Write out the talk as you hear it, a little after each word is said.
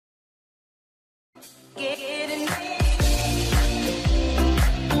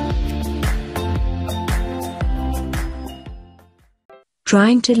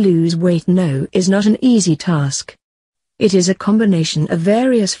Trying to lose weight is not an easy task. It is a combination of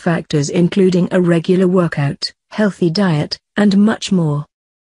various factors including a regular workout, healthy diet, and much more.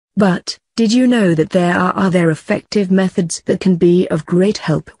 But, did you know that there are other effective methods that can be of great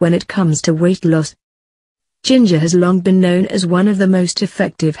help when it comes to weight loss? Ginger has long been known as one of the most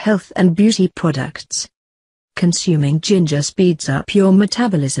effective health and beauty products. Consuming ginger speeds up your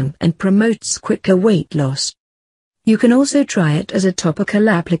metabolism and promotes quicker weight loss. You can also try it as a topical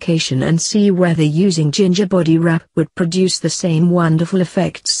application and see whether using ginger body wrap would produce the same wonderful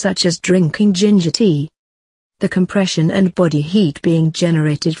effects such as drinking ginger tea. The compression and body heat being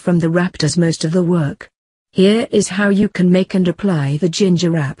generated from the wrap does most of the work. Here is how you can make and apply the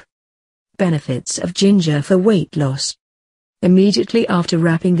ginger wrap. Benefits of ginger for weight loss. Immediately after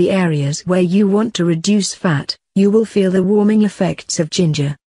wrapping the areas where you want to reduce fat, you will feel the warming effects of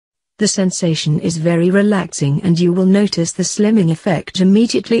ginger. The sensation is very relaxing and you will notice the slimming effect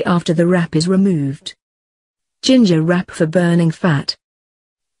immediately after the wrap is removed. Ginger wrap for burning fat.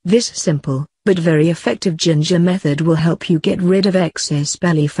 This simple, but very effective ginger method will help you get rid of excess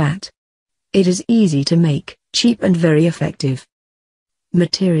belly fat. It is easy to make, cheap and very effective.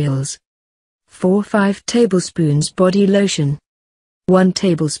 Materials. 4-5 tablespoons body lotion. 1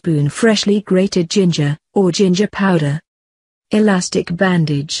 tablespoon freshly grated ginger, or ginger powder. Elastic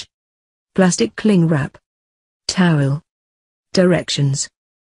bandage. Plastic cling wrap. Towel. Directions.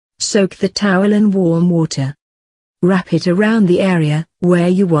 Soak the towel in warm water. Wrap it around the area where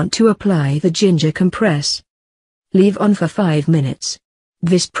you want to apply the ginger compress. Leave on for 5 minutes.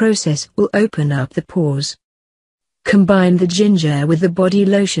 This process will open up the pores. Combine the ginger with the body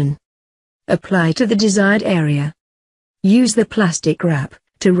lotion. Apply to the desired area. Use the plastic wrap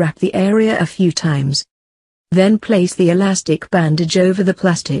to wrap the area a few times. Then place the elastic bandage over the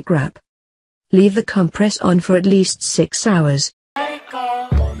plastic wrap. Leave the compress on for at least 6 hours.